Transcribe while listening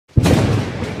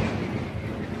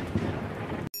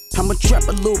a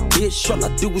trapper, little bitch. All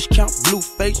I do is count blue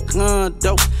face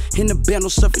condo. In the band, no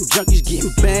surfing junkies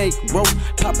getting bankroll.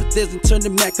 Pop a this and turn the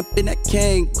Mac up in that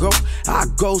Kango. I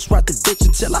ghost right the bitch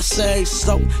until I say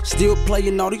so. Still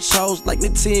playing all these hoes like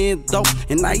Nintendo.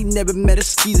 And I ain't never met a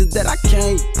skeezer that I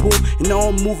can't pull. And now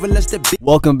I'm moving less than bitch.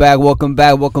 Welcome back.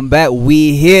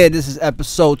 We here. This is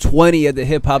episode 20 of the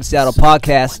Hip Hop Seattle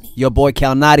podcast. Your boy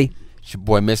Cal Nadi. It's your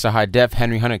boy Mr. High Def,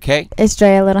 Henry Hunter K. It's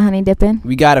Dre, Little Honey Dippin'.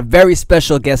 We got a very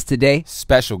special guest today.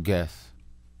 Special guest.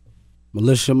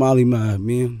 Militia Mali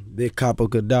man. Big Capo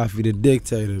Gaddafi, the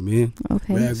dictator, man.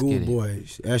 Okay. Ragu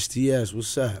boys. STS,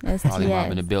 what's up? Molly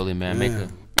Mob in the building, man. Make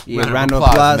a round of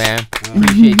applause, man.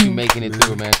 Appreciate you making it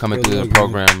through, man. Coming through the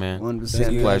program, man. 100%. It's a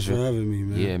pleasure. For having me,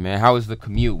 man. Yeah, man. How was the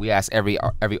commute? We ask every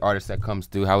artist that comes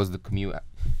through. How was the commute?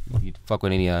 You fuck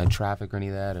with any traffic or any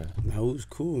of that? Or? No, it was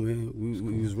cool, man.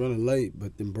 We was running late,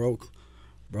 but then bro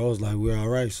was like, we're all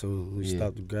right, so we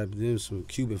stopped to grab them some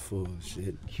Cuban food and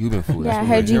shit. Cuban food. Yeah, I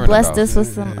heard you blessed us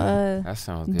with some that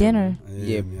sounds good, dinner.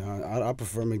 Yeah, man. I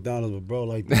prefer McDonald's, but bro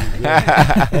like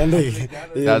that.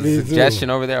 That's a suggestion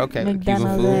over there. Okay,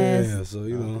 McDonald's. Cuban food. Yeah, so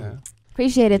you know. Okay.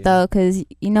 Appreciate it though, because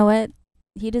you know what?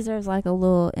 He deserves like a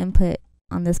little input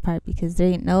on this part because there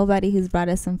ain't nobody who's brought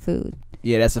us some food.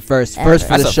 Yeah, that's the first Ever. for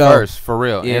That's the a show. first, for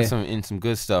real. Yeah. And some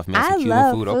good stuff, man. I Some Cuban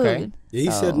love food, food. okay? Yeah,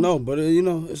 he said no, but you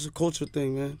know, it's a culture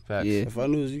thing, man. Facts. Yeah. If I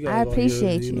knew you guys I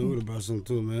appreciate you you. know, we'd have brought something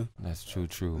too, man. That's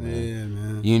true, man. Yeah,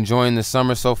 man. You enjoying the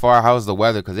summer so far? How's the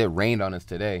weather? Because it rained on us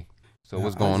today. So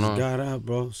what's going I on? just got out,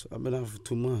 bro. So I've been out for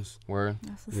 2 months. Word?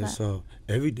 That's what's Yeah, up. so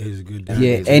every day's a good day.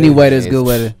 Yeah, Days any good, weather's days- good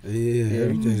weather. Yeah,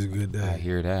 every day's a good day. I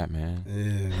hear that, man.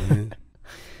 Yeah, man.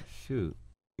 Shoot.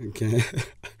 Okay.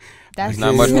 That's There's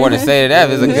not much more to say to that.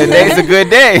 If it's a good day, it's a good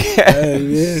day. Hey,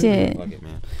 man. shit. Fuck it,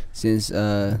 man.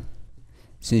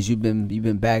 Since you've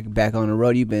been back on the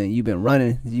road, you've been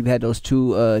running. You've had those two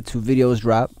videos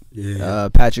drop. Yeah.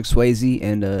 Patrick Swayze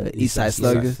and Eastside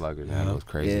Slugger. Slugger. Man, that was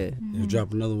crazy. Yeah. Yeah,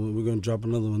 drop another one. We're gonna drop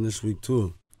another one this week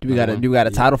too. Do we got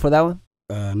a title for that one?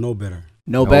 No better.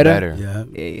 No better. Yeah.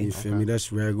 Yeah. You feel me? That's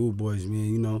Ragu Boys,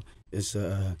 man. You know, it's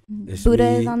Buddha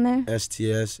me, is on there.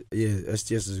 STS. Yeah,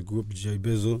 STS is a group of J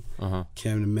Bizzle,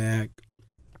 Cam the Mac.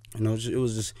 You know, it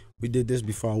was just we did this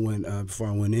before I went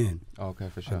in. Okay,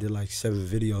 for sure. I did like 7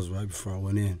 videos right before I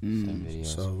went in. Videos.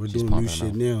 So we're Just doing pumping new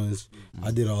shit them out. now.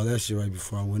 I did all that shit right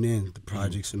before I went in, the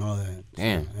projects and all that.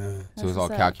 Damn. So, yeah. So it's all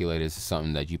calculated. It's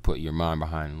something that you put your mind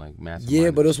behind, like massive. Yeah,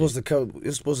 but it's supposed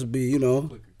to be, you know,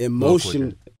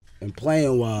 emotion and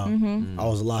playing while I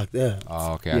was locked up.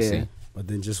 Oh, okay, I see. But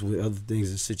then just with other things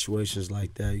and situations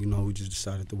like that, you know, we just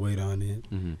decided to wait on it.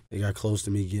 They got close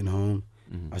to me getting home.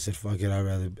 I said, fuck it,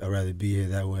 I'd rather be here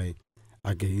that way.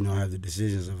 I could, you know, have the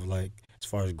decisions of like as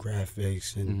far as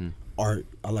graphics and art.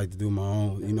 I like to do my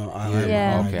own, you know.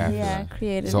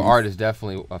 Creative. So art is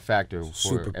definitely a factor for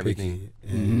super everything.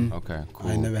 picky. Okay, cool.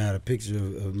 I ain't never had a picture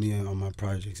of me on my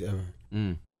projects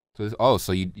ever. So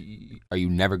so you are you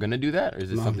never gonna do that, or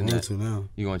is it No, something I'm going that to now.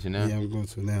 you going to now? Yeah, I'm going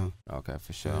to now. Okay,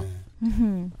 for sure.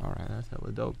 Yeah. All right, that's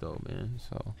hella dope though, man.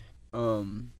 So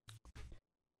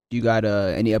You got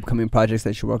any upcoming projects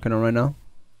that you're working on right now?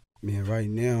 Man, right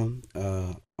now,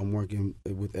 I'm working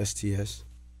with STS,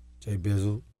 J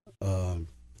Bizzle,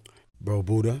 Bro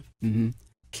Buddha,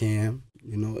 Cam.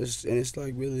 You know, it's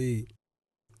like really,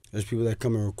 there's people that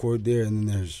come and record there, and then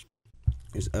there's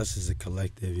us as a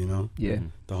collective. You know, Yeah.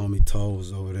 the homie Toe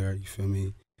was over there. You feel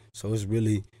me? So it's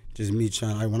really just me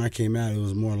trying. Like when I came out, it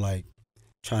was more like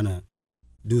trying to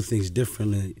do things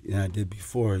differently than I did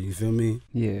before. You feel me?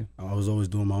 Yeah. I was always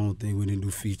doing my own thing. We didn't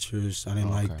do features. I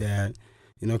didn't like that.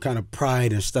 You know, kind of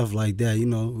pride and stuff like that. You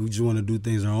know, we just want to do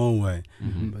things our own way.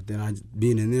 But then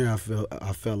being in there, I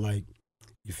felt like,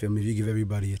 you feel me? If you give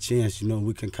everybody a chance, you know,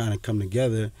 we can kind of come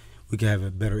together. We can have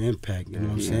a better impact. You know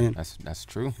what I'm saying? That's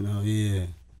true. You know, yeah.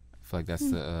 I feel like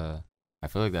that's I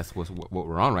feel like that's what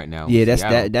we're on right now. Yeah,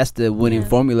 that's the winning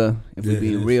formula. If we're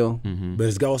being real. But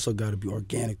it's also got to be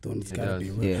organic though. And it's got to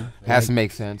be real. Yeah. Has to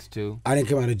make sense too. I didn't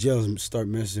come out of jail and start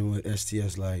messing with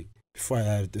STS like before I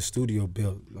had the studio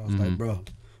built. I was like, bro,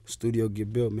 studio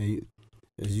get built, man.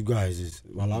 As you guys,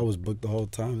 while I was booked the whole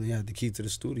time, they had the key to the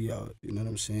studio. You know what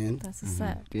I'm saying? That's what's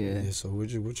up. Yeah. So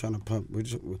we're trying to pump.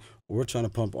 We're trying to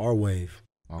pump our wave.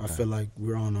 Okay. I feel like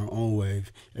we're on our own wave.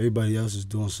 Everybody else is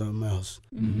doing something else.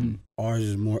 Ours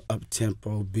is more up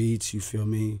tempo beats. You feel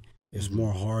me? It's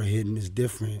more hard hitting. It's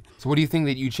different. So what do you think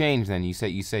that you changed then? You say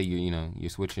you're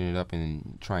switching it up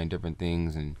and trying different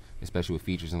things, and especially with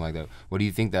features and like that. What do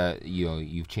you think that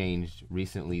you've changed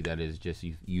recently that is just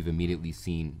you've immediately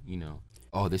seen,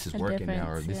 oh, this is working now,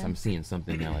 or this I'm seeing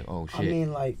something now, like, oh shit. I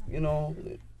mean, like,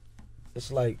 it's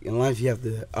like in life you have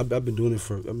to. I've been doing this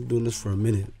for a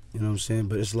minute. You know what I'm saying?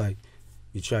 But it's like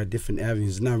you try different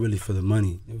avenues. It's not really for the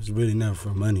money. It was really never for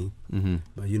money. Mm-hmm.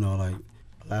 But you know, like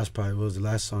the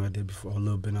last song I did before a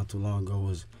little bit not too long ago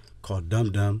was called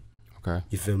Dum Dum. Okay.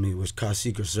 You feel me? Which caused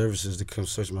Secret Services to come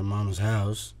search my mama's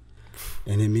house,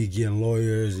 and then me getting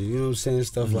lawyers and you know what I'm saying,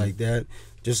 stuff like that.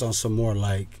 Just on some more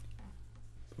like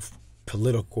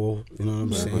political, you know what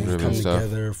I'm saying, come stuff.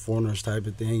 together, foreigners type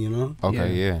of thing, you know.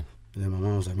 Okay. Yeah. And then my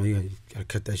mom was like, man, you gotta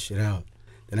cut that shit out.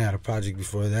 Then I had a project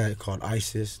before that called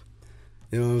ISIS.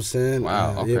 You know what I'm saying?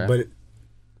 Wow, okay. Yeah, but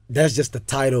that's just the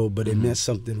title, but it meant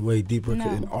something way deeper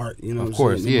in art. You know what I'm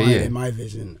course, saying? yeah. In my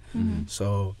vision.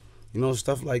 So, you know,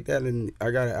 stuff like that. And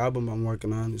I got an album I'm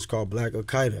working on. It's called Black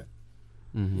Al-Qaeda.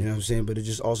 You know what I'm saying? But it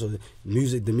just also the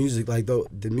music like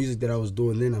the music that I was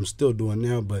doing then, I'm still doing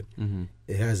now, but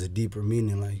it has a deeper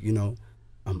meaning. Like, you know,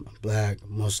 I'm black,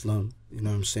 Muslim. You know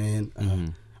what I'm saying?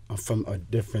 I'm from a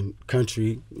different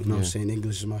country. You know what I'm saying?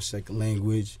 English is my second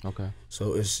language. Okay.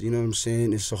 So it's, you know what I'm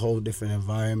saying? It's a whole different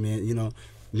environment. You know,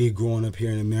 me growing up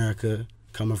here in America,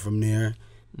 coming from there.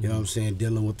 You know what I'm saying?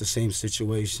 Dealing with the same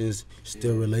situations,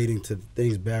 still relating to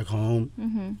things back home. You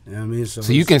know what I mean?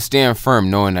 So you can stand firm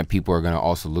knowing that people are going to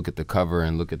also look at the cover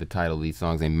and look at the title of these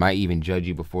songs and might even judge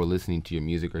you before listening to your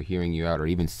music or hearing you out or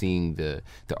even seeing the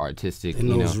artistic, they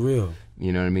know it's real.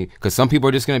 You know what I mean? Because some people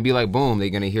are just going to be like, boom, they're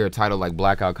going to hear a title like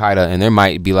Black Al-Qaeda, and they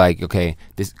might be like, okay,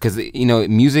 this, because, you know,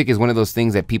 music is one of those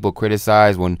things that people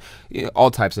criticize when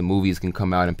all types of movies can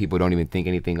come out and people don't even think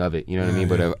anything of it. You know what I mean?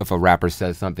 But if a rapper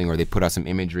says something or they put out some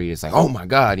imagery, it's like, oh my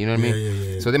God, you know what I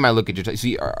mean? So they might look at your, so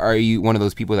are you one of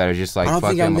those people that are just like,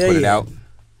 fuck it, I'm going to put it out?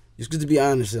 It's good to be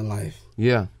honest in life.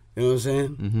 Yeah. You know what I'm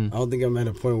saying? I don't think I'm at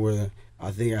a point where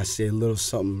I think I say a little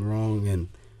something wrong and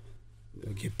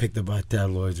get picked up by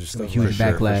tabloids or stuff. Huge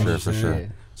backlash. For sure.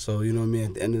 So, you know what I mean?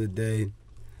 At the end of the day,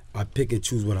 I pick and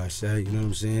choose what I say. You know what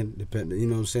I'm saying? You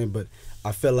know what I'm saying? But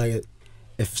I feel like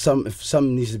if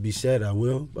something needs to be said, I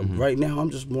will. But right now,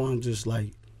 I'm just more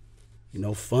like, you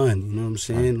know, fun. You know what I'm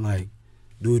saying? Like,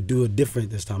 do it different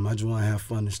this time. I just want to have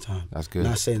fun this time. That's good.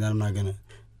 Not saying that I'm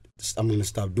gonna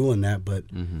stop doing that, but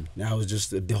now it's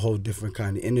just a whole different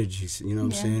kind of energy. You know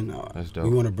what I'm saying? That's dope.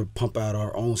 We want to pump out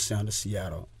our own sound of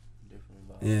Seattle.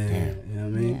 Yeah, you know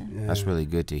what I mean? Yeah. That's really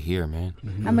good to hear, man.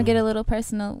 I'm gonna get a little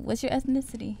personal. What's your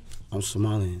ethnicity? I'm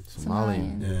Somalian.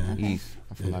 Somalian. Yeah. Okay. East.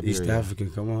 I'm from Liberia. East African,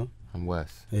 come on. I'm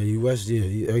West. Yeah, you West, yeah.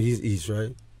 He's East,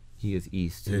 right? He is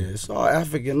East. Yeah, it's all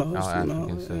African, though. All African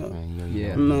know, stuff, man.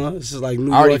 Yeah. No, it's just like New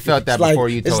York. I already felt that before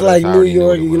you told us. It's like I New already knew York,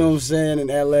 what it you know what I'm was. saying, and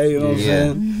LA, you know what I'm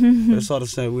saying? But it's all the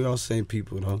same. We all same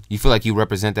people, though. You feel like you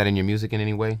represent that in your music in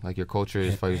any way? Like your culture,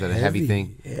 as far as that a heavy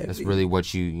thing? Heavy. That's really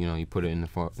what you put it in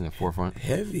the forefront?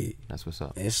 Heavy. That's what's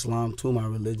up. Islam, too, my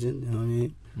religion, you know what I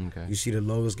mean? Okay. You see the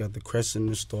logo's got the crescent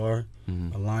and the star,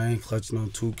 a lion clutching on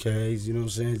 2 Ks, you know what I'm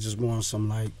saying? Just more on some,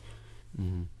 like,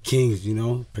 kings, you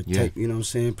know? Protect, you know what I'm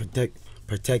saying?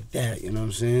 Protect that, you know what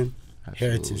I'm saying?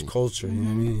 Absolutely. Heritage, culture, you know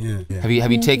what I mean? Yeah.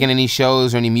 Have you taken any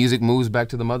shows or any music moves back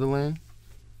to the motherland?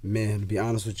 Man, to be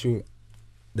honest with you,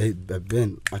 they've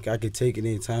been, like, I could take it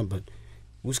anytime, but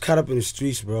we was caught up in the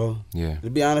streets, bro. Yeah. To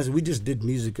be honest, we just did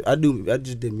music. I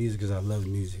just did music because I love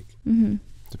music.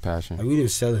 It's a passion. Like, we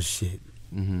didn't sell a shit.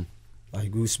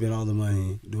 Like, we spent all the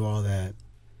money, do all that,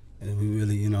 and we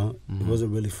really, you know, it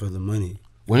wasn't really for the money.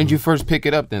 When did you first pick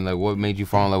it up then? Like, what made you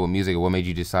fall in love with music, or what made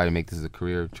you decide to make this a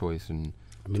career choice and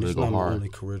I mean, really it's go not my hard? only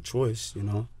career choice, you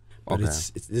know. But Okay.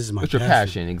 this is my What's your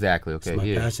passion? Exactly. Okay. It's my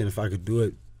Yeah. passion. If I could do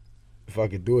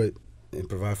it and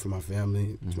provide for my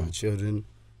family, my children,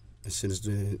 and since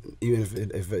even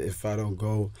if I don't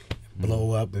go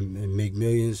blow up and make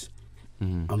millions,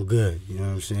 I'm good. You know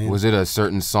what I'm saying? Was it a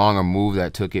certain song or move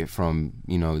that took it from,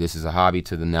 this is a hobby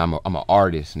to the now I'm an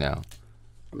artist now?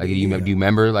 Like, do you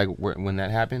remember like when that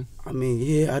happened? I mean,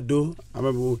 yeah, I do. I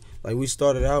remember we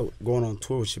started out going on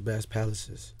tour with Shabazz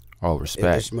Palaces. Oh, And respect.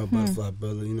 that's my butterfly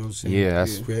brother. You know what I'm saying? Yeah,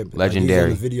 that's Like, legendary.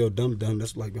 he's on the video Dum Dum.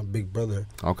 That's like my big brother.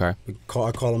 Okay.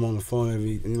 I call him on the phone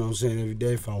every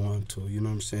day if I want to. You know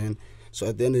what I'm saying? So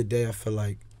at the end of the day, I feel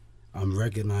like I'm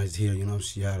recognized here. You know, in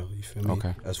Seattle. You feel me?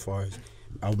 Okay. As far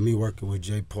as me working with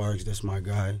Jay Parks, that's my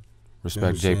guy. Respect You know what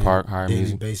I'm Jay saying? Park, higher Daily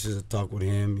music. basis, I talk with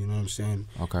him. You know what I'm saying?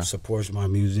 Okay. Supports my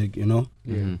music. You know?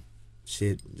 Mhm.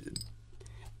 Shit.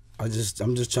 I'm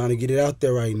just trying to get it out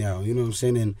there right now. You know what I'm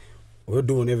saying? And we're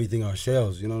doing everything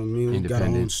ourselves. You know what I mean? We got our own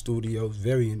Independent. studios.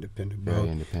 Very independent, bro. Very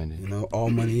independent. You know,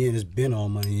 all money in. It's been all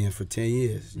money in for 10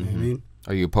 years. You know what I mean?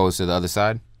 Are you opposed to the other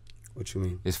side What you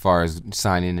mean? as far as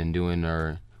signing and doing,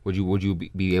 or would you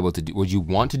be able to do? Would you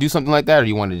want to do something like that, or do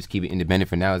you want to just keep it independent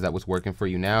for now? Is that what's working for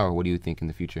you now, or what do you think in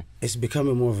the future? It's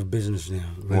becoming more of a business now.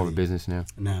 More of a really, business now.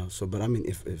 now. So, but I mean,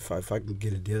 if I can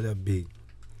get a deal, that'd be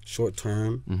short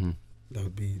term,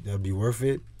 that'd be worth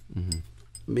it. Mm-hmm.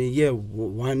 I mean, yeah,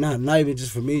 why not? Not even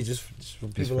just for me, just for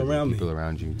people around me. People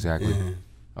around you, exactly. Yeah.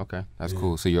 Okay, that's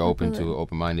cool. So you're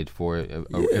open-minded for it.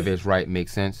 If it's right,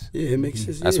 makes sense. Yeah, it makes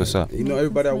sense. That's what's up. You know,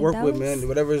 everybody I work with, man,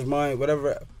 whatever is mine,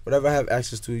 whatever I have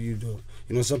access to, you do.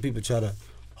 You know, some people try to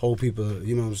hold people.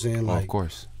 You know what I'm saying? Like, of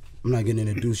course. I'm not gonna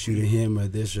introduce you to him or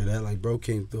this or that. Like, bro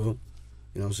came through.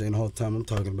 You know what I'm saying? The whole time I'm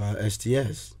talking about STS.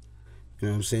 You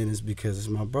know what I'm saying? It's because it's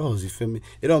my bros. You feel me?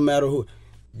 It don't matter who.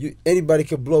 Anybody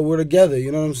could blow. We're together.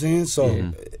 You know what I'm saying?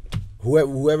 So.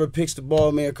 Whoever picks the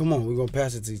ball, man, come on, we're gonna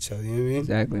pass it to each other. You know what I mean?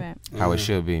 Exactly. Right. How it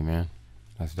should be, man.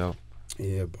 That's dope.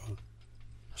 Yeah, bro.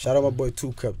 Shout out my boy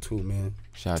 2 Cup too, man.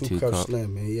 Shout out 2 Cup Cup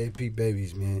Slim, man. EAP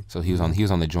babies, man. So he was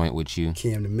on the joint with you.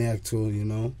 Cam the Mac too, you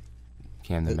know.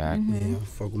 Cam the Mac. Yeah,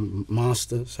 fuck with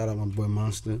Monster. Shout out my boy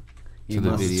Monster. So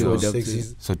the video.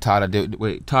 206s. So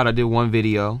Todd did one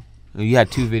video. You had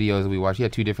 2 videos that we watched. You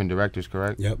had 2 different directors,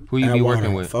 correct? Yep. Who you be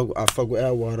working with? I fuck with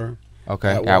Atwater.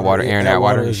 Okay, Atwater, Aaron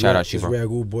Atwater. Shout out, She's bro.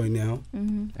 Ragu boy now.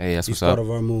 Hey, that's He's what's up. part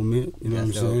of our movement. You know what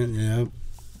I'm saying? Yeah.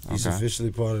 He's Okay.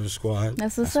 officially part of the squad.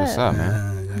 That's what's That's what's up,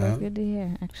 man. Yeah. That's good to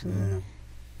hear, actually. Yeah.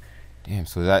 Damn.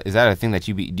 So is that a thing that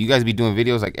do you guys be doing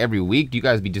videos like every week? Do you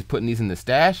guys be just putting these in the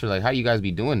stash, or like how do you guys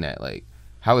be doing that? Like,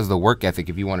 how is the work ethic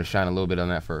if you want to shine a little bit on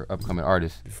that for upcoming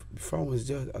artists? Before I was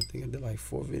judged, I think I did like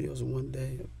 4 videos in one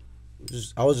day.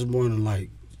 I was just more than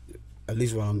like, at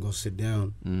least when I'm gonna sit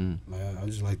down, like I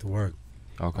just like to work.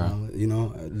 Okay. You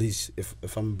know, at least if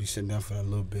I'm gonna be sitting down for that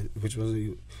little bit, which was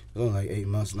only like 8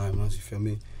 months, 9 months. You feel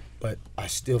me? But I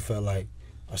still felt like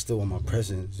I still want my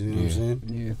presence. You know what I'm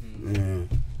saying?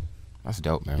 Yeah. That's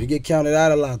dope, man. You get counted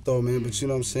out a lot though, man. But you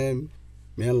know what I'm saying?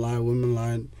 Men lie, women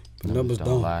lie. But numbers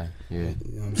don't lie. Yeah. You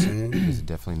know what I'm saying? He's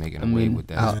definitely making a wave with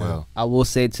that as well. I will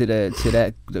say to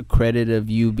the credit of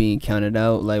you being counted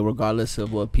out, like regardless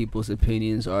of what people's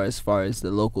opinions are as far as the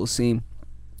local scene,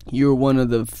 you're one of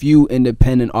the few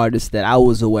independent artists that I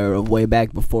was aware of way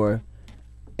back before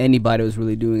anybody was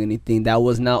really doing anything that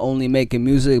was not only making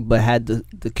music but had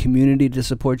the community to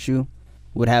support you,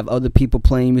 would have other people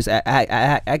playing music.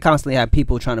 I constantly have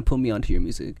people trying to put me onto your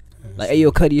music. Like, hey,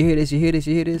 yo, Cuddy, you hear this? You hear this?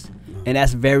 You hear this? And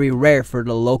that's very rare for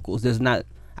the locals. There's not.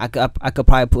 I could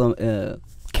probably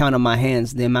count on my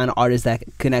hands the amount of artists that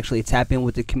can actually tap in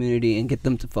with the community and get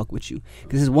them to fuck with you.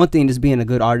 Because it's one thing just being a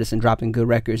good artist and dropping good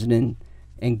records and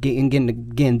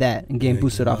getting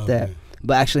boosted off that.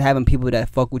 But actually having people that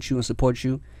fuck with you and support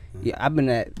you. Yeah, I've been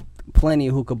at plenty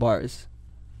of hookah bars.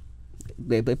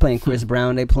 They playing Chris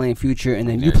Brown, they playing Future, and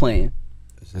then you playing.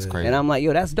 That's crazy. And I'm like,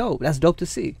 yo, that's dope. That's dope to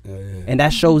see. Yeah. And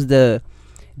that shows the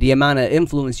amount of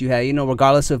influence you have. You know,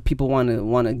 regardless of people want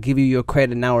to give you your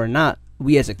credit now or not,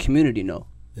 we as a community know.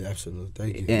 Yeah, absolutely.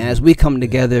 Thank you. And as we come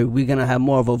together, we're gonna have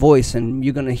more of a voice, and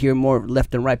you're gonna hear more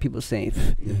left and right people saying,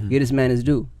 "Get this man his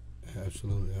due."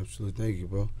 Absolutely. Thank you,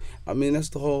 bro. I mean, that's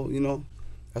the whole,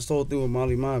 that's the whole thing with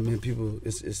Molly Mind, man. People,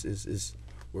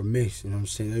 we're mixed. You know what I'm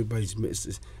saying? Everybody's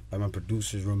mixed. Like my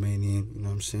producer's Romanian. You know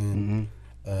what I'm saying?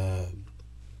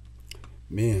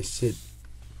 Man, shit,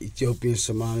 Ethiopian,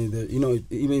 Somali.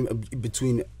 Even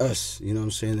between us, you know what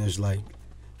I'm saying?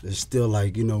 There's still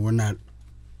like, we're not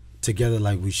together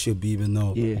like we should be, even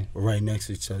though we're right next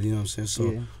to each other. You know what I'm saying?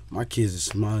 So my kids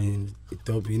are Somalian,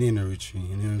 Ethiopian, and Eritrean.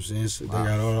 You know what I'm saying? So they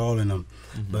got all in them.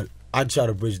 But I try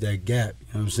to bridge that gap. You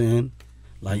know what I'm saying?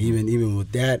 Like even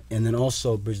with that, and then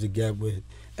also bridge the gap with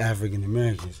African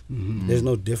Americans. There's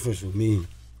no difference with me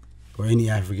or any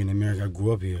African American. I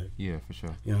grew up here. Yeah, for sure.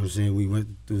 You know what I'm saying? We went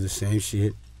through the same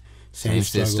shit, same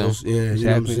system. struggles. Yeah, you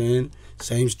know what I'm saying?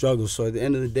 Same struggles. So at the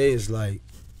end of the day, it's like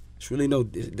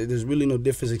there's really no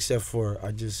difference except for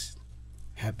I just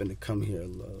happened to come here a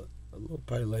little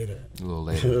probably later. A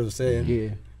little You know what I'm saying? Yeah.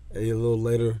 A little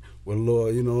later with a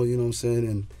little, you know what I'm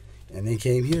saying? And they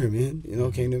came here, man.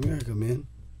 Came to America, man.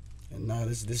 And now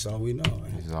this is all we know.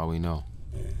 Man. This is all we know.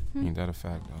 Yeah. Ain't that a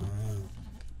fact, though?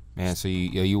 Man, so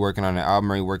you working on an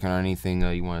album? Are you working on anything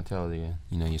you want to tell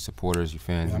your supporters, your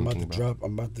fans? Yeah, I'm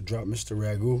about to drop Mr.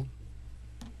 Ragu.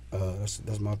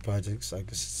 That's my project. It's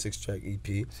like a 6-track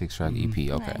EP. 6-track EP,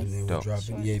 okay. And then we're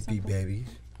dropping EAP Babies.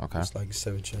 Okay. It's like a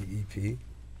 7-track EP.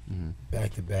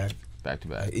 Back to back. Back to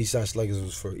back. Like Eastside Sluggers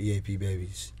was for EAP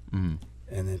Babies. And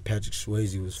then Patrick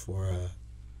Swayze was for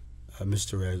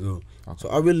Mr. Ragu. Okay. So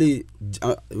I really,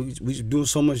 we doing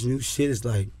so much new shit. It's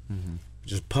like,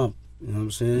 just pump. You know what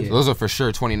I'm saying? Yeah. So those are for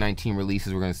sure 2019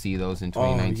 releases. We're gonna see those in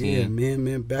 2019. Oh yeah,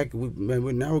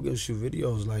 man. Now we're gonna shoot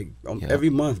videos like every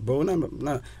month, bro.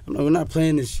 We're not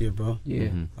playing this year, bro. Yeah.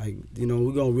 Like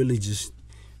we're gonna really just.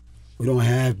 We don't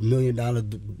have $1 million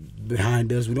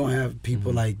behind us. We don't have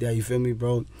people like that. You feel me,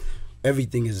 bro?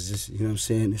 everything is just, you know what I'm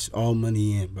saying, it's all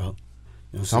money in, bro.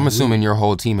 You know so I'm assuming your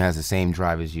whole team has the same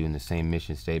drive as you and the same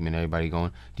mission statement. Everybody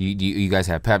going. Do you guys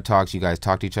have pep talks? You guys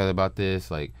talk to each other about this?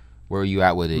 Like, where are you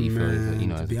at with it? You feel like, you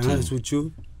know, to as be a team? honest with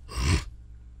you,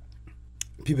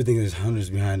 people think there's hundreds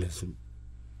behind us,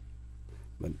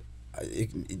 but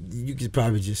you could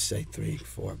probably just say 3,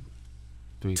 4,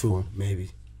 3, 2, 4, maybe.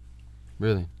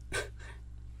 Really?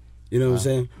 You know what I'm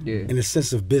saying? Yeah. In a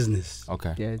sense of business.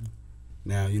 Okay. Yeah.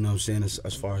 Now, you know what I'm saying,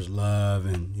 as far as love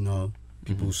and, you know,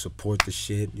 people who support the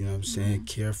shit, you know what I'm saying,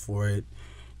 care for it,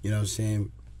 you know what I'm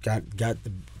saying, got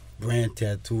the brand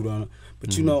tattooed on it.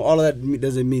 But, you know, all of that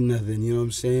doesn't mean nothing, you know what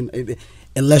I'm saying?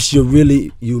 Unless you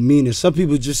mean it. Some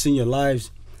people just in your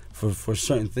lives for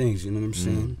certain things, you know what I'm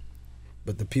saying?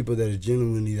 But the people that are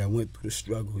genuinely, that went through the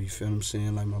struggle, you feel what I'm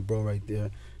saying? Like my bro right there,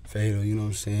 Fatal, you know what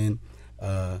I'm saying?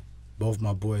 Both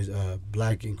my boys,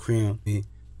 Black and Cream,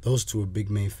 those two are big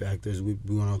main factors. We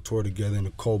went on tour together in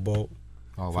the Cobalt.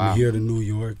 Oh, wow. From here to New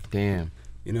York. Damn.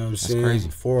 You know what I'm That's saying? crazy.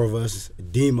 4 of us.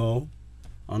 Demo.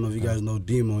 I don't know if you guys know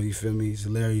Demo, you feel me? He's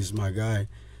hilarious, my guy.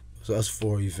 So us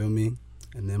 4, you feel me?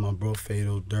 And then my bro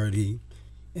Fatal, Dirty.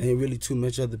 And ain't really too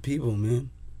much other people, man.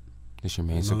 It's your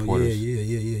main You know, supporters.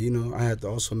 Yeah. You know, I had to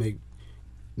also make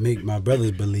my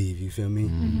brothers believe, you feel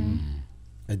me?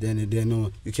 At the end of the day,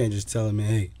 no, you can't just tell them, man,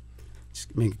 hey,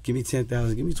 give me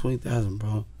 10,000, give me 20,000,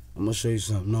 bro. I'm gonna show you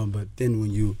something. No, but then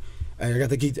when you, hey, I got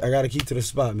to keep to the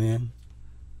spot, man.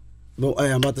 No,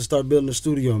 hey, I'm about to start building a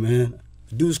studio, man.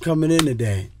 Dudes coming in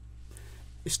today.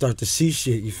 They start to see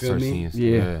shit, you feel Start me?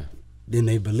 seeing- yeah. Then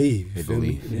they believe, you They feel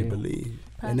believe. me? They believe.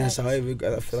 And that's how I feel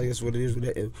like that's what it is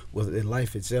with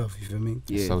life itself, you feel me?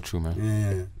 It's so true, man.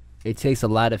 Yeah. It takes a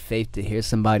lot of faith to hear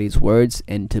somebody's words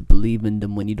and to believe in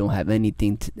them when you don't have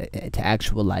anything to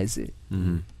actualize it.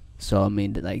 So I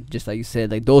mean, like just like you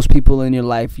said, like those people in your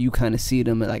life, you kind of see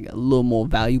them like a little more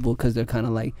valuable because they're kind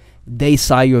of like they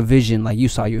saw your vision, like you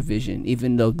saw your vision,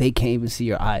 even though they can't even see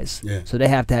your eyes. Yeah. So they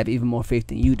have to have even more faith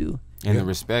than you do. And the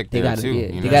respect They there gotta, too. yeah,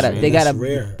 you know they what I gotta, mean? they That's gotta,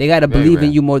 rare. they gotta Very believe rare.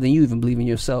 in you more than you even believe in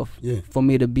yourself. Yeah. For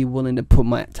me to be willing to put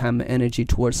my time and energy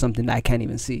towards something that I can't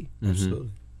even see.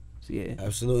 Absolutely. So, yeah.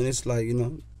 Absolutely. And it's like, you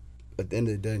know, at the end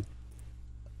of the day,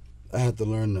 I had to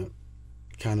learn to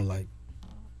kind of like,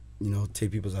 you know, take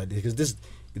people's ideas. Because this,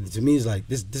 to me, is like,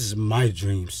 this is my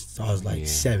dreams. So I was like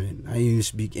 7. I didn't even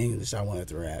speak English. I wanted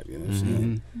to rap, you know what I'm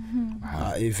saying?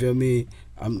 Wow. You feel me?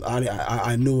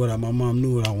 I knew my mom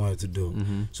knew what I wanted to do.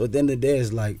 So at the end of the day,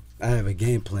 it's like, I have a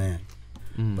game plan.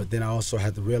 But then I also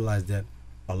had to realize that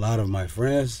a lot of my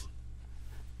friends,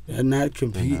 they're not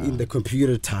the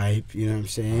computer type, you know what I'm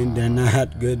saying? They're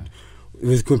not good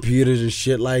with computers and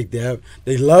shit like that.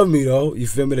 They love me though, you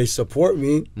feel me? They support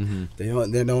me. They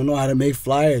don't know how to make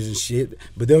flyers and shit,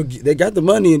 but they got the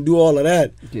money and do all of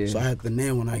that. Yeah. So I had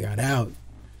to, when I got out,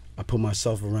 I put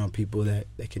myself around people that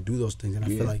can do those things, and I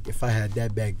feel like if I had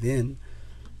that back then,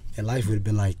 and life would have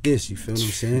been like this. You feel what I'm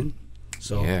saying?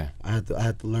 So I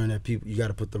had to learn that you got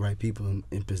to put the right people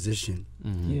in position.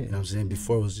 You know what I'm saying?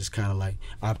 Before it was just kind of like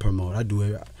I promote, I do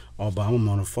it all by. I'm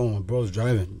on the phone, bro's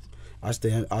driving. I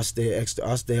stay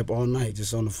up all night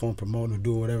just on the phone promoting or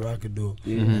doing whatever I could do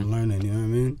and learning. You know what I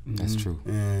mean? That's true.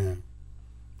 Yeah.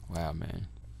 Wow, man.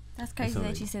 That's crazy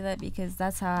that you say that because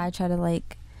that's how I try to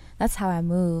like. That's how I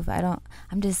move.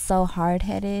 I'm just so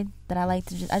hard-headed that I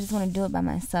just want to do it by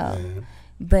myself. Yeah.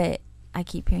 But I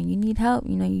keep hearing you need help.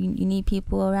 You know, you need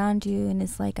people around you, and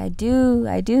it's like I do.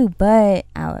 But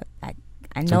I know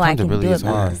Sometimes I can really do is it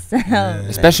by hard. myself. Yeah.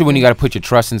 Especially when you got to put your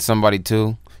trust in somebody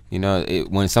too. You know,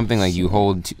 when something like you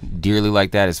hold dearly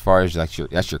like that, as far as like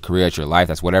that's your career, that's your life,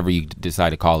 that's whatever you decide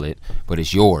to call it, but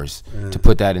it's yours. To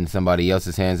put that in somebody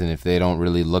else's hands, and if they don't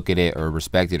really look at it or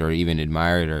respect it or even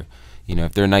admire it, or you know,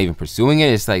 if they're not even pursuing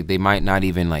it, it's like they might not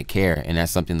even like care, and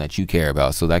that's something that you care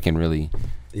about. So that can really,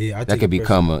 that could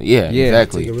become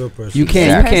exactly. Take it real personal. You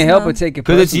can't help but take it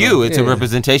Because it's personal. you. It's a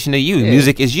representation of you.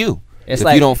 Music is you. It's if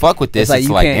like, you don't fuck with this, it's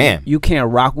like, damn. You can't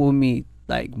rock with me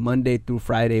like Monday through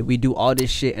Friday. We do all this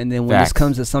shit, and then when this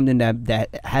comes to something that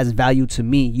has value to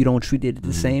me, you don't treat it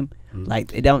the same.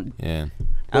 Like it don't. Yeah.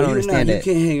 I don't understand that.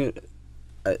 You can't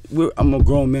hang. I'm a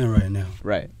grown man right now.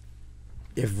 Right.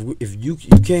 If you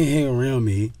can't hang around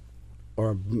me,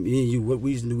 or me and you, what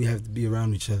reason do we have to be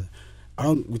around each other? I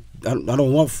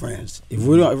don't want friends. If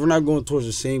we're not going towards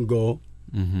the same goal,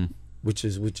 which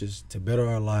is to better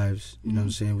our lives, you know what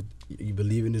I'm saying? You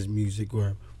believe in this music,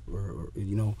 or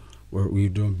you know, we're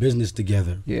doing business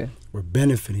together. Yeah. We're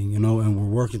benefiting, you know, and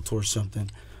we're working towards something.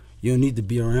 You don't need to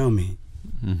be around me.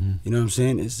 You know what I'm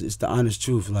saying? It's the honest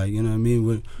truth. Like, you know what I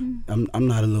mean? I'm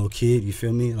not a little kid. You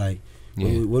feel me? Like,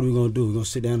 Yeah. What are we gonna do? We're gonna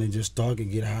sit down and just talk and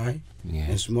get high Yeah.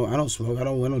 and smoke. I don't smoke. I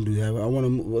don't do that. I want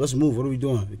to. Well, let's move. What are we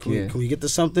doing? Can we get to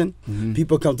something?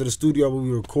 People come to the studio when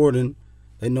we're recording.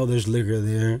 They know there's liquor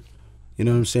there. You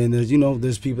know what I'm saying?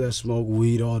 There's people that smoke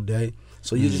weed all day.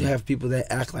 So you just have people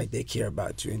that act like they care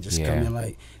about you and just come in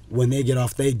like when they get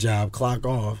off their job, clock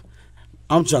off.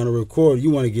 I'm trying to record.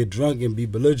 You want to get drunk and be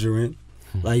belligerent.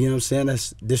 Like, you know what I'm saying?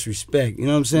 That's disrespect. You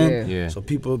know what I'm saying? Yeah. So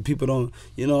people don't,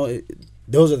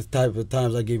 those are the type of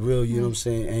times I get real, you know what I'm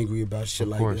saying, angry about shit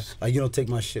like that. Like, you don't take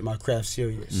my craft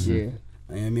serious. Yeah. You know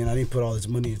what I mean? I didn't put all this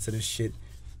money into this shit.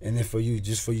 And then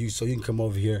just for you, so you can come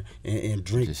over here and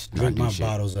drink my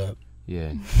bottles up.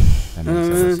 Yeah, that makes a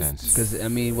lot of sense. Because, I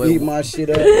mean, eat my shit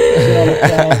up, sit on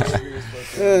the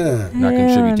couch. Not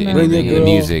contribute to anything in the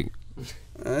music.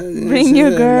 Bring your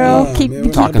girl, keep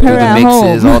Talking her through the at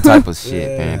mixes, home. all type of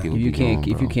shit, man. People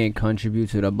if you can't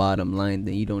contribute to the bottom line,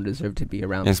 then you don't deserve to be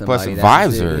around and somebody. plus,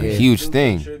 vibes are a huge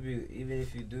thing. Even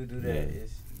if you do that,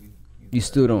 you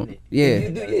still don't. Yeah.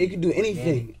 You can do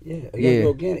anything. But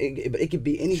it could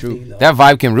be anything. Though. That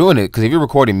vibe can ruin it because if you're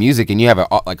recording music and you have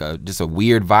just a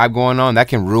weird vibe going on, that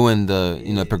can ruin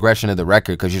the progression of the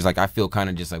record because you're just like, I feel kind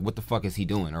of just like, what the fuck is he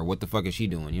doing or what the fuck is she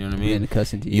doing? You know what I mean? And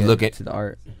cussing to you look at to the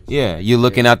art. Yeah, you're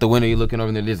looking out the window, you're looking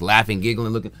over there, just laughing,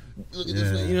 giggling, look at this.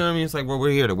 You know what I mean? It's like, well,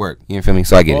 we're here to work. You feel me?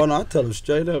 So I get it. No, I tell them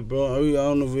straight up, bro. I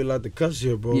don't know if we like to cuss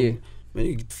here, bro. Yeah. Man,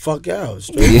 you get the fuck out.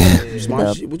 Straight up. It's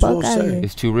my shit. What you gonna say?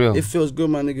 It's too real. It feels good,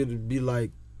 my nigga, to be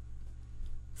like,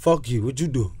 fuck you. What you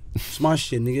do? It's my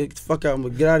shit, nigga. Get the fuck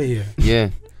out. Get out of here.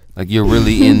 Yeah. Like you're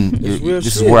really in.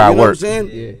 This is where I work. You know what I'm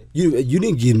saying? Yeah. You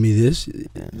didn't give me this.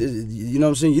 You know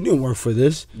what I'm saying? You didn't work for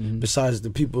this. Besides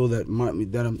the people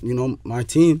my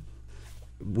team,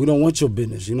 we don't want your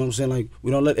business. You know what I'm saying? Like,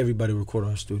 we don't let everybody record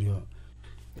our studio.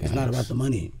 It's not about the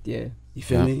money. Yeah. You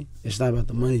feel me? It's not about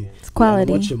the money. It's quality.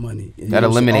 I want your money. That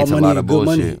eliminates a lot of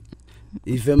bullshit. Money.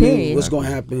 You feel me? What's gonna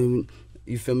happen?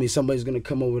 You feel me? Somebody's gonna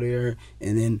come over there,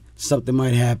 and then something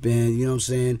might happen. You know what I'm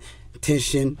saying?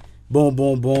 Tension. Boom,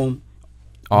 boom, boom.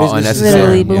 All business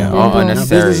unnecessary. Boom, Yeah, boom, all boom.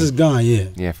 unnecessary. Now business is gone. Yeah.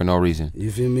 Yeah, for no reason.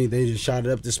 You feel me? They just shot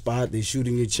it up the spot. They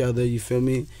shooting each other. You feel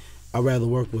me? I'd rather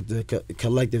work with the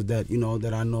collective that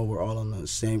that I know we're all on the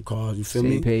same cause. You feel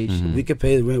me? Same page. We can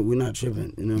pay the rent. We're not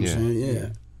tripping. You know what I'm saying? Yeah.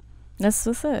 That's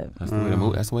what's up. That's the way to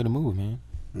move. That's the way to move, man.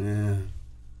 Yeah.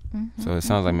 So it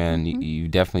sounds like, man, you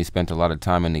definitely spent a lot of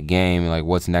time in the game. Like,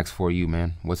 what's next for you,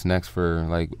 man? What's next for,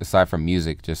 like, aside from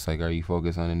music? Just like, are you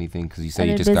focused on anything? Because you said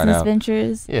you just got out. Business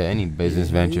ventures. Yeah, any business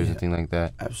ventures and things like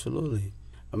that. Absolutely.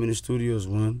 I mean, the studio's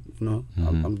one. I'm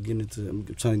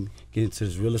trying to get into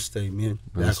this real estate, man.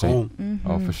 Back home.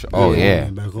 Oh, for sure. Oh, yeah.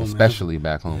 Man, back home, especially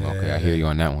back home. Yeah. Okay, I hear you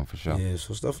on that one for sure. Yeah,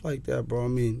 so stuff like that, bro. I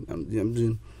mean,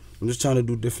 I'm just trying to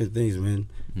do different things, man.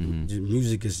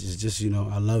 Music is just,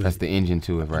 I love it. That's the engine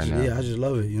to it right now. Yeah, I just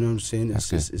love it. You know what I'm saying?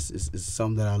 It's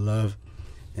something that I love.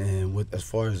 And as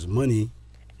far as money,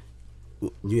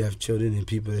 you have children and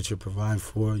people that you're providing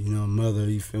for. Mother,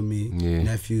 you feel me? Yeah.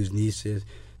 Nephews, nieces.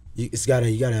 You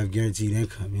gotta have guaranteed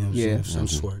income. You know what I'm saying? Of some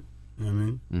sort. You know what I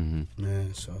mean?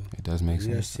 Man, so it does make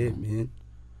sense. That's it, man.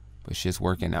 But shit's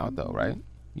working out though, right?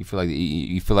 You feel like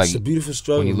it's a beautiful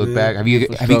struggle. When you look man. back, have you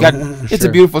got? It's a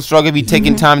beautiful struggle. Have you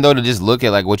taken time though to just look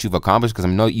at like what you've accomplished? Because I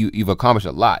know you've accomplished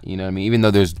a lot. You know what I mean? Even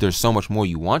though there's so much more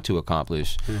you want to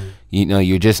accomplish,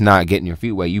 you're just not getting your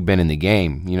feet wet. You've been in the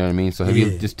game. You know what I mean? So have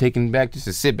you just taken back just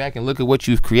to sit back and look at what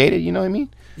you've created? You know what I mean?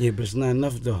 Yeah, but it's not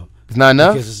enough though. It's not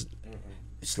enough. Because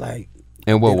it's like.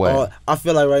 In what way? I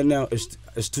feel like right now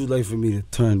it's too late for me to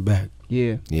turn back.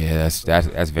 Yeah. Yeah,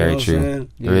 that's very true.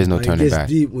 There is no turning back.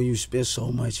 It gets deep when you spend so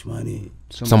much money.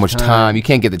 So much time. You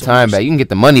can't get the time back. You can get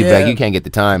the money back. You can't get the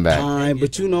time back.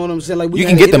 But you know what I'm saying? Like you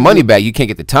can get the money back. You can't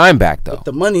get the time back though. But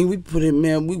the money we put in,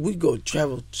 man, we go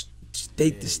travel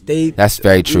state to state. That's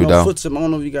very true though. Footsum, I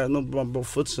don't know if you guys know bro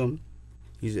Footsum.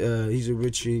 He's a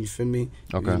Richie, you feel me?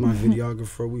 Okay. He's my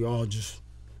videographer. We all just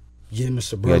get in the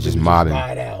suburbia. Yeah, just mobbing.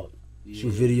 Ride out.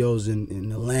 Shoot videos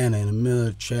in Atlanta, in the middle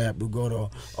of the trap. We go to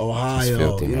Ohio,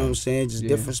 filthy, you know what I'm saying? Just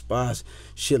different spots,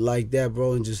 shit like that,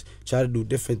 bro, and just try to do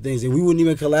different things. And we wouldn't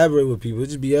even collaborate with people.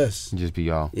 It'd just be us. Just be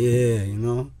y'all. Yeah,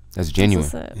 That's genuine.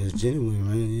 It's genuine,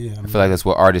 man. Yeah. I feel like that's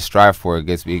what artists strive for.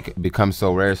 It becomes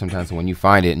so rare sometimes. So when you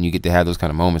find it and you get to have those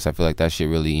kind of moments, I feel like that shit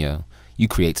really, you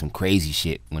create some crazy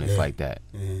shit when it's like that.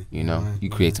 Yeah, you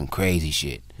create some crazy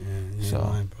shit. Yeah,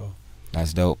 so bro.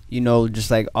 that's dope. Just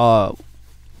like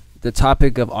the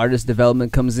topic of artist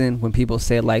development comes in when people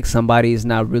say like somebody is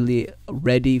not really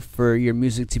ready for your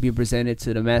music to be presented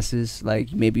to the masses.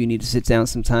 Like maybe you need to sit down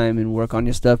some time and work on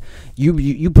your stuff.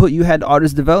 You had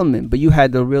artist development, but you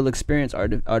had the real experience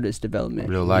artist development.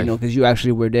 Real life. You know, because you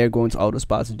actually were there going to all the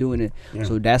spots and doing it. Yeah.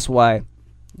 So that's why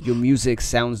your music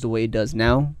sounds the way it does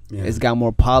now. Yeah. It's got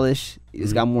more polish.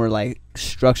 It's got more like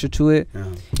structure to it.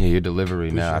 Yeah, your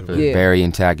delivery now I feel very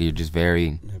intact. You're just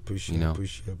very, appreciate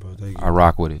it, bro. Thank you. I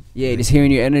rock with it. Yeah, just hearing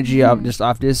your energy off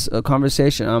this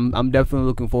conversation. I'm definitely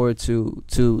looking forward to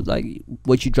like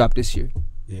what you dropped this year.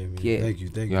 Yeah, man. Yeah. Thank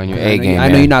you. You're on your A game. I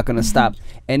know you're not gonna stop.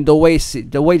 And the way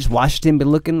just Washington been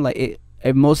looking like it.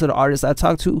 And most of the artists I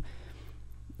talk to,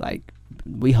 like,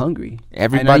 we hungry.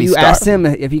 Everybody. You asked him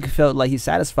if he felt like he's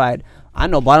satisfied. I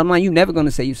know, bottom line, you never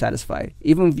gonna say you satisfied.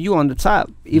 Even if you on the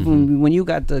top, even when you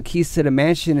got the keys to the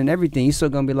mansion and everything, you still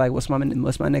gonna be like, what's my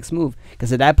next move?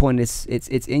 Because at that point, it's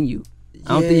in you.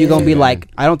 I don't think you're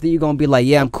gonna be like,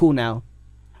 yeah, I'm cool now.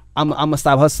 I'm gonna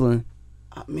stop hustling.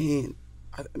 I mean,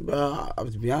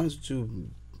 to be honest with you,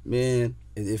 man,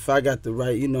 if I got the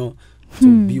right,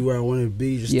 to be where I want to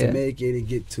be, just to make it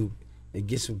and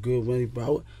get some good money,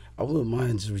 bro, I wouldn't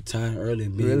mind just retiring early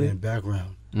and being in the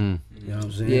background. You know what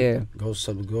I'm saying? Yeah. Go to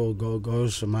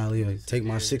Somalia. Take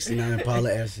my '69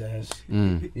 Impala SS.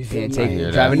 You feel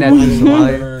me? Driving that through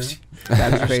Somalia.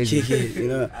 That's crazy. Kick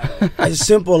it, It's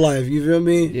simple life. You feel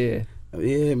me? Yeah.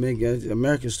 Yeah, man.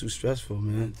 America's too stressful,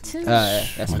 man.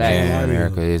 That's bad. Yeah,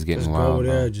 America is getting wild. Go over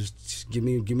there. Just give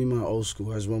me my old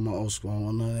school. I just want my old school. I don't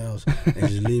want nothing else. And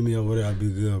just leave me over there. I'll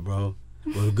be good, bro.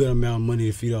 With a good amount of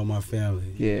money to feed all my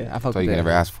family. Yeah, I fuck with that. That's all you can ever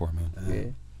ask for, man.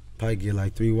 Yeah. Probably get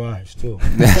like 3 wives too.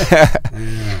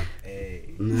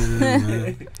 Hey.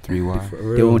 3 wives.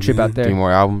 They won't trip out there. 3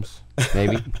 more albums,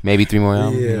 maybe 3 more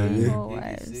albums.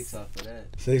 Yeah, 6 off of that.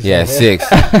 6. Yeah, 6.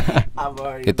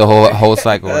 Get the whole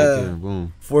cycle right there.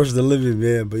 Boom. Force the limit,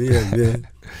 man. But yeah, man.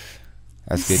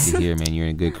 That's good to hear, man. You're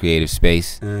in a good creative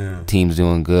space. Team's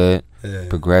doing good.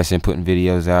 Progressing, putting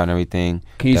videos out and everything.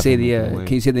 Can you say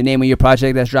the name of your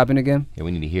project that's dropping again? Yeah, we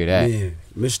need to hear that. Yeah,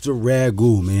 Mr.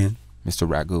 Ragu, man. Mr.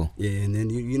 Ragu. Yeah, and then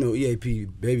you know EAP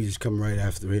Baby is coming right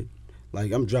after it.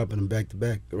 Like I'm dropping them back to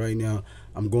back right now.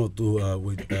 I'm going through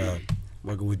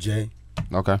working with Jay.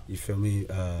 Okay. You feel me?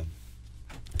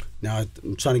 Now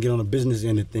I'm trying to get on the business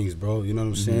end of things, bro. You know what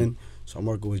I'm saying? So I'm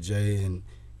working with Jay, and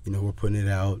we're putting it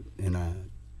out, and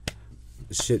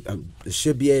it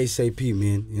should be ASAP,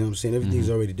 man. You know what I'm saying?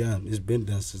 Everything's already done. It's been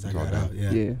done since I got out.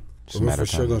 Yeah. But we're for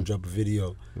sure gonna drop a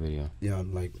video. Yeah,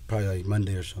 probably like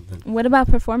Monday or something. What about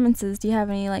performances? Do you have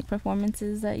any like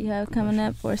performances that you have coming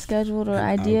up or scheduled or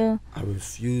idea? I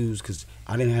refuse because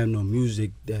I didn't have no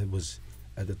music that was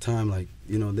at the time. Like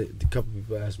the couple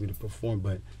people asked me to perform,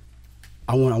 but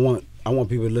I want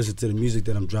people to listen to the music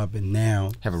that I'm dropping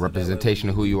now. Have a representation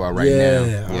of who you are right now.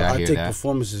 Yeah, I take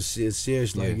performances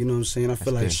serious. Like you know what I'm saying. I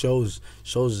feel like shows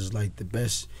is like the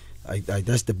best. Like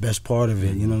that's the best part of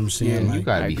it, you know what I'm saying? Yeah, you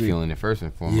gotta be feeling it first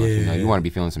and foremost. Yeah. You want to be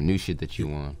feeling some new shit that you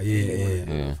want.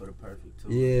 Yeah.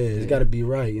 It's gotta be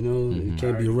right, It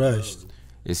can't be rushed.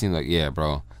 It seems like,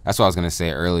 bro. That's what I was gonna say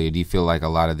earlier. Do you feel like a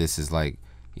lot of this is like,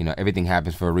 everything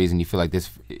happens for a reason? You feel like this,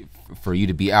 for you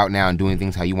to be out now and doing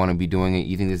things how you want to be doing it,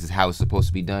 you think this is how it's supposed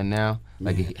to be done now?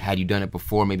 Like, had you done it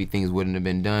before, maybe things wouldn't have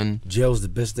been done. Jail's the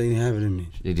best thing happened to me.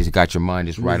 It just got your mind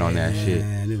just right on that shit.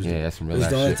 That's some real shit.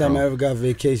 It's the only time I ever got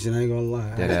vacation. I ain't gonna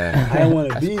lie. I didn't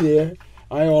want to be there.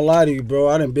 I ain't gonna lie to you, bro.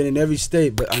 I done been in every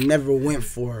state, but I never went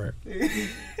for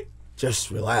just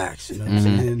relax. You know what I'm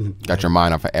saying? Got your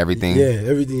mind off of everything. Yeah,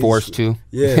 everything. Forced to.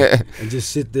 Yeah, and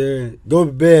just sit there. And go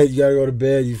to bed. You gotta go to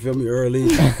bed. You feel me? Early.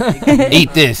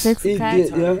 Eat this. Eat this.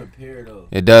 Yeah.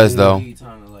 It does though.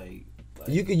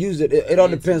 You can use it. It all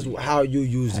depends how you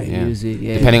use it.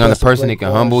 Depending on the person, it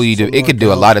can humble you. It could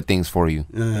do a lot of things for you.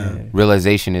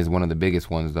 Realization is one of the biggest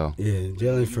ones, though. Yeah,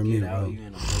 jail ain't for me, bro.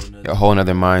 A whole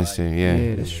nother mindset.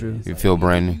 Yeah, that's true. You feel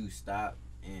brand new.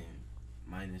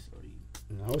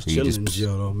 I was chilling in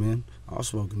jail though, man. I was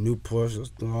smoking Newports. I was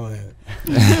doing all that.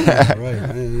 Right,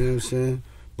 man, you know what I'm saying?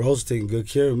 Bro was taking good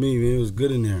care of me, man. It was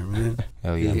good in there, man.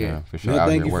 Hell yeah, for sure. Man,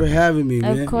 thank you for having me,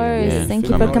 man. Of course. Thank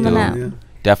you for coming out. Man.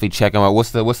 Definitely check them out.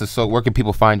 What's the so? Where can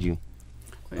people find you?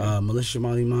 Militia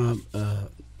Molly Mob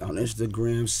on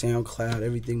Instagram, SoundCloud,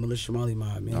 everything. Militia Molly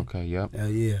Mob, man. Okay, yep. Hell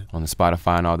yeah. On the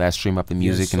Spotify and all that. Stream up the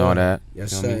music and all that.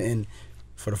 Yes, sir. And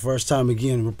for the first time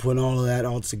again, we're putting all of that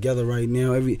all together right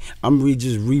now. I'm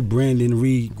just rebranding,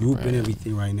 regrouping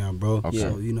everything right now, bro.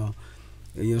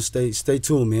 Okay. So stay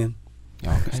tuned, man.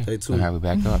 Okay. Stay tuned. We'll have it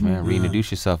back up, man. Reintroduce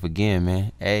yourself again,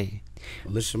 man. Hey.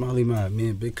 Militia Molly Mob,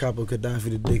 man. Big Capo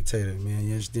Gaddafi the Dictator, man.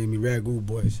 You understand me? Ragu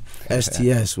boys.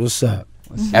 STS, what's up?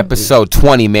 Episode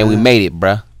 20, man. We made it,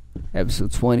 bruh.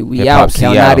 Episode 20. We Hip-hop out.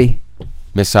 Calnati.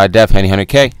 Miss Side Def, Henny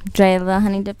 100K. Dre the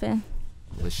Honey Dippin'.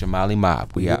 The Shamali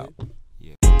Mob. We out.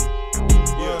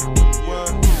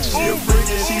 She a freak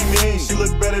and she mean. She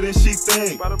look better than she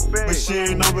think, but she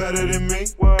ain't no better than me.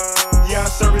 Yeah, I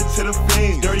serve it to the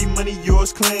fiend. Dirty money,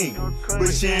 yours clean,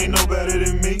 but she ain't no better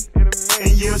than me.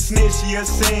 And you a snitch, you a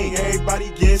sing.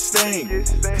 Everybody get sting,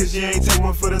 cause you ain't take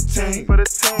one for the team.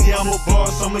 Yeah, I'm a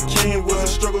boss, I'm a king. Was a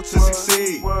struggle to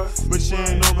succeed, but she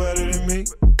ain't no better than me.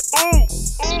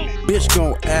 Bitch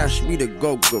gon' ask me to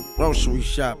go grocery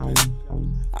shopping.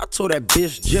 I told that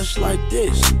bitch just like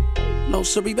this. No,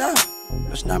 sorry,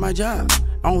 that's not my job.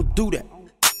 I don't do that.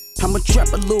 I'm a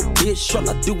trapper little bitch, all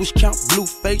I do is count blue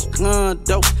face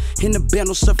condo. In the band,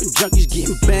 no surfing junkies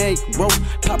getting bankroll.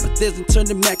 Papa this and turn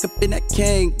the Mac up in that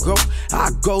Kango.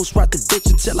 I goes right the ditch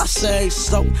until I say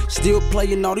so. Still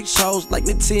playing all these hoes like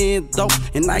Nintendo.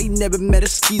 And I ain't never met a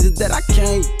skeezer that I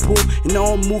can't pull. And I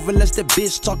don't move unless that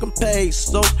bitch talking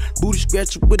pesos. Booty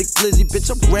scratcher with a glizzy,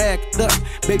 bitch, I'm racked up.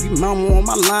 Baby mama on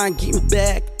my line getting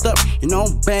backed up. And I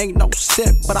don't bang no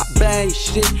set, but I bang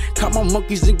shit. Caught my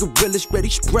monkeys and gorillas ready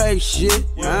spray shit.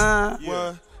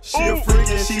 She a freak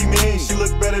and she mean. She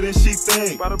look better than she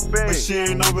think, but she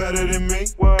ain't no better than me.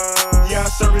 Yeah, I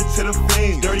serve it to the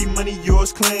fiend. Dirty money,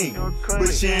 yours clean, but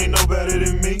she ain't no better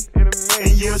than me.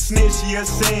 And you a snitch, you a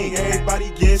sing.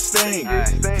 Everybody get sting,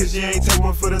 cause you ain't take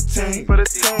one for the team.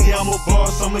 Yeah, I'm a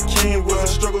boss, I'm a king. Was a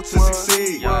struggle to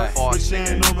succeed, but she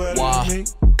ain't no better than me.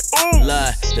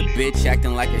 Look, the bitch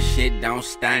acting like a shit don't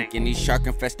stink. In these shark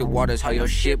infested waters, how your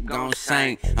ship gon'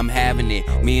 sink. I'm having it,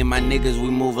 me and my niggas, we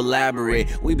move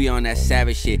elaborate. We be on that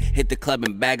savage shit, hit the club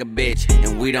and bag a bitch.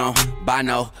 And we don't buy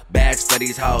no bags for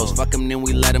these hoes. Fuck them, then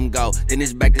we let them go, then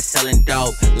it's back to selling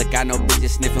dope. Look, I know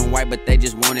bitches sniffing white, but they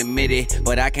just won't admit it.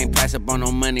 But I can't pass up on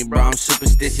no money, bro, I'm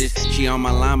superstitious. She on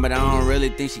my line, but I don't really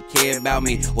think she care about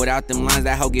me. Without them lines,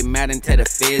 that hoe get mad and tell the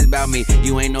feds about me.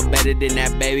 You ain't no better than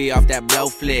that baby off that blow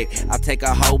flick. I'll take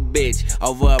a whole bitch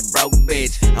over a broke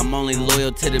bitch. I'm only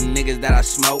loyal to them niggas that I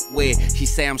smoke with. She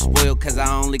say I'm spoiled cause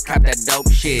I only cop that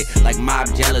dope shit. Like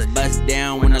mob jealous, bust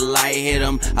down when the light hit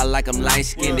them. I like them light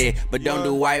skinned, but don't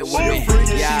do white women.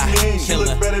 Yeah, she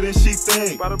look better than she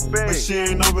think, but she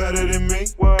ain't no better than me.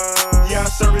 Yeah, I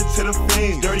serve it to the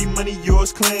fiend. Dirty money,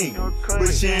 yours clean,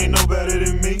 but she ain't no better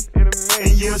than me.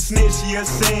 And you a snitch, you a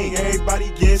sing.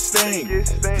 Everybody get sting,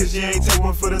 cause you ain't take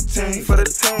one for the team.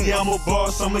 Yeah, I'm a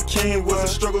boss, I'm a king. Was a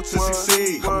struggle to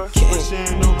succeed, but she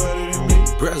ain't no better than me.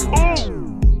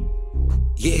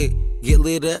 Yeah, get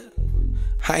lit up.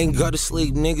 I ain't go to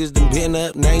sleep, niggas done been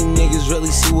up. Now you niggas really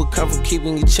see what come from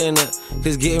keeping your chin up.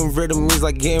 Cause getting rid of me is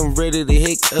like getting rid of the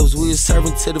hiccups. We was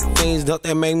serving to the fiends, don't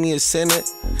that make me a sinner?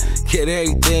 Get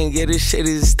everything, get this shit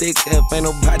is a stick up. Ain't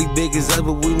nobody big as us,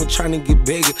 but we been trying to get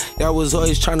bigger. Y'all was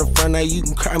always trying to front, now you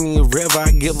can cry me a river,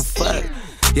 I give a fuck.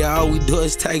 Yeah, all we do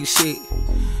is take shit.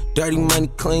 Dirty money,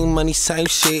 clean money, same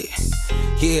shit.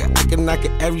 Yeah, I can knock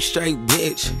it every straight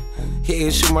bitch. Yeah,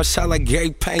 shoot my shot like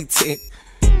Gary Payton.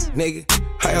 Nigga,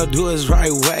 all y'all do is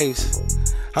right ways.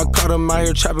 I caught him out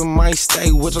here trapping my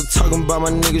state. What I'm talking about, my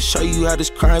niggas show you how this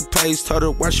crime pays. Told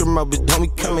her watch your mouth, but don't be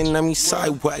coming at me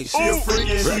sideways. She a freak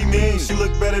and she mean. She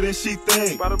look better than she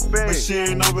think, but she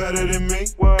ain't no better than me.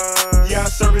 Yeah, I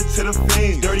serve it to the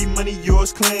fiend. Dirty money,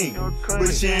 yours clean, but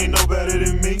she ain't no better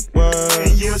than me.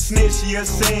 And you a snitch, you a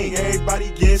sing.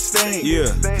 Everybody get sting,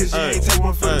 cause you ain't take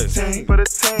one for the team.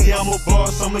 Yeah, I'm a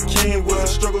boss, I'm a king. Was a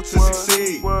struggle to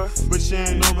succeed, but she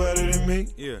ain't no better than me.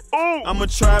 I'm a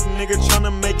trap nigga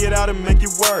tryna make it out and make it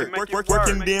work. Work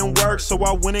and then work, so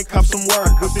I went and cop some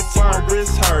work. Whip it till my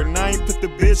wrist hurt, and I ain't put the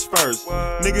bitch first.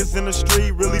 Niggas in the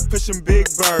street really pushing big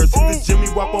birds. Hit the Jimmy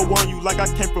Wapo on you like I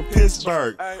came from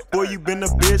Pittsburgh. Boy, you been a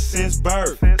bitch since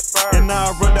birth. And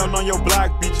now I run down on your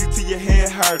block, beat you till your head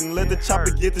hurt, and let the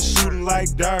chopper get to shooting like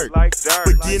dirt. But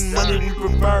getting money we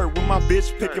prefer, with my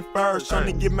bitch picking furs,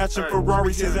 trying to get matching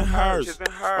Ferraris, his and hers.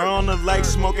 Or on the lake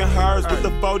smoking hers with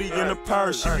the 40 in the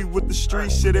purse. She be with the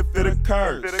street shit if it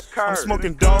occurs. I'm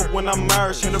smoking dope when I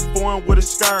merge, in the foreign with a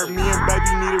skirt. Me and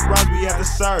baby needed rocks, we had to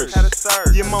search.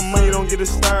 Yeah, my money don't get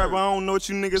disturbed. I don't know what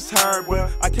you niggas heard, but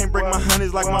I can't break my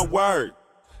honeys like my word.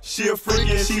 She a freak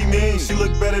and she mean. She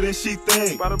look better than she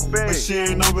think, but she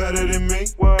ain't no better than me.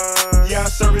 Yeah, I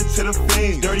serve it to the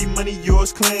fiend. Dirty money,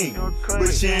 yours clean,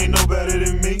 but she ain't no better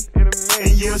than me.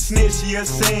 And you a snitch, you a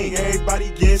sing.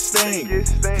 Everybody get sting,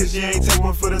 cause you ain't take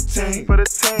one for the team.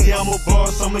 Yeah, I'm a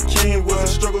boss, I'm a king. Was a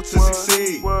struggle to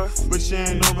succeed, but she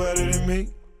ain't no better than me.